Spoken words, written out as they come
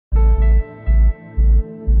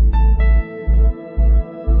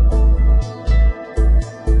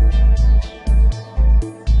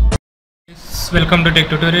welcome to Tech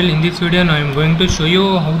Tutorial. In this video I am going to show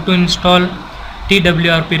you how to install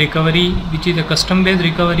TWRP recovery, which is a custom based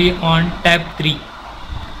recovery on tab 3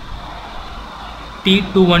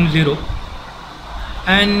 T210,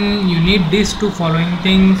 and you need these two following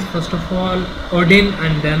things. First of all, Odin,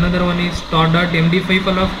 and the another one is tor.md5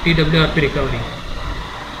 file of TWRP recovery,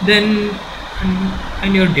 then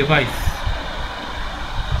and your device.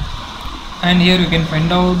 And here you can find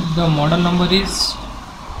out the model number is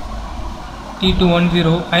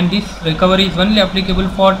T210, and this recovery is only applicable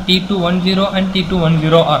for T210 and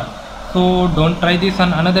T210R. So don't try this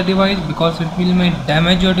on another device because it will may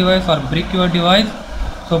damage your device or break your device.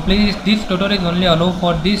 So please, this tutorial is only allow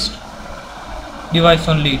for this device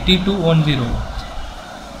only, T210.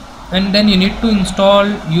 And then you need to install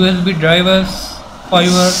USB drivers for on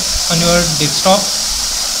your desktop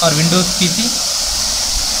or Windows PC.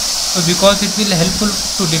 So because it will helpful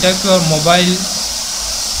to detect your mobile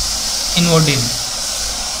in Odin.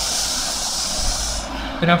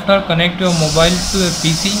 Then after, connect your mobile to a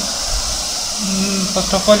PC.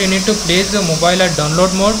 First of all, you need to place the mobile at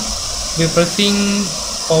download mode by pressing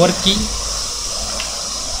power key,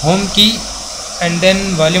 home key, and then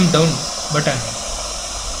volume down button.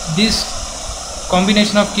 This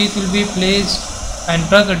combination of keys will be placed and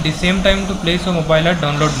press at the same time to place your mobile at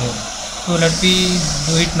download mode. So let me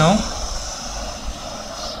do it now.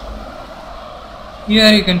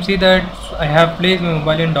 Here you can see that I have placed my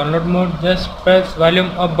mobile in download mode. Just press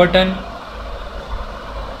volume up button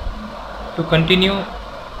to continue,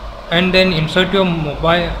 and then insert your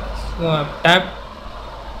mobile tab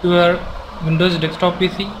to your Windows desktop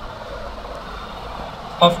PC.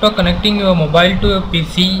 After connecting your mobile to your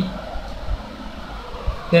PC,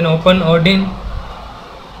 then open Odin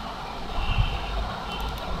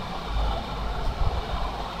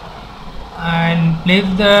and place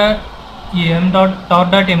the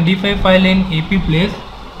tor.md5 file in AP place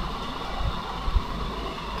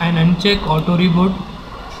and uncheck auto reboot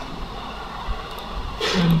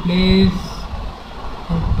and place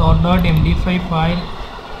tor.md5 file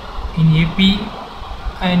in AP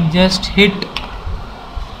and just hit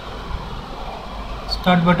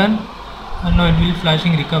start button, and now it will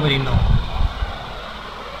flashing recovery. Now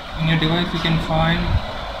in your device you can find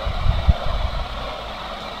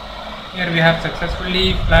here we have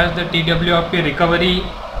successfully flashed the TWRP recovery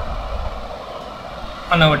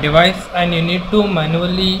on our device. And you need to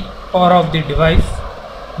manually power off the device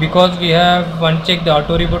because we have unchecked the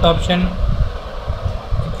auto reboot option.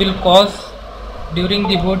 It will cause, during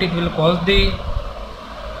the boot it will cause the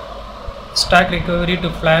stack recovery to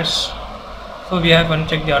flash, so we have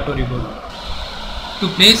unchecked the auto reboot. To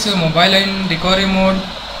place your mobile in recovery mode,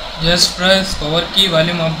 just press power key,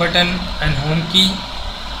 volume up button, and home key.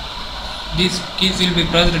 These keys will be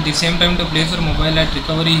pressed at the same time to place your mobile at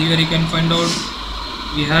recovery. Here you can find out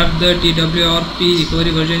we have the TWRP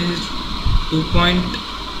recovery version is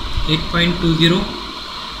 2.8.20,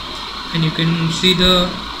 and you can see the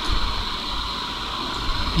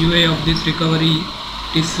UI of this recovery.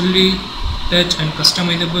 It is fully touch and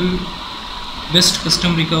customizable, best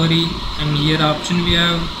custom recovery. And here option we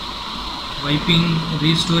have wiping,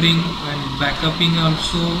 restoring, and backupping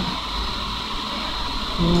also.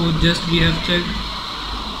 So just we have checked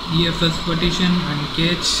EFS partition and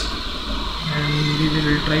cache, and we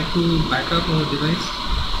will try to backup our device.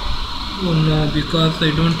 Oh no, because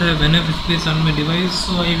I don't have enough space on my device,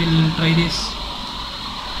 so I will try this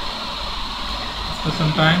for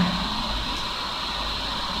some time.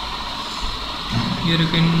 Here you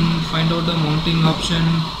can find out the mounting option,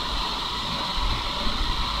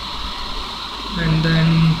 and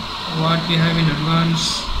then what we have in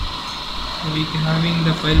advance. We are having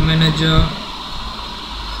the file manager,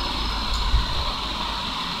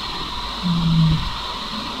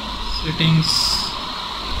 settings,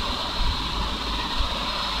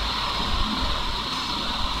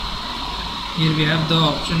 here we have the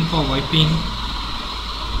option for wiping.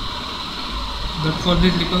 But for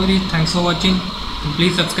this recovery, thanks for watching, and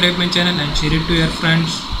please subscribe my channel and share it to your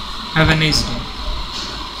friends. Have a nice day.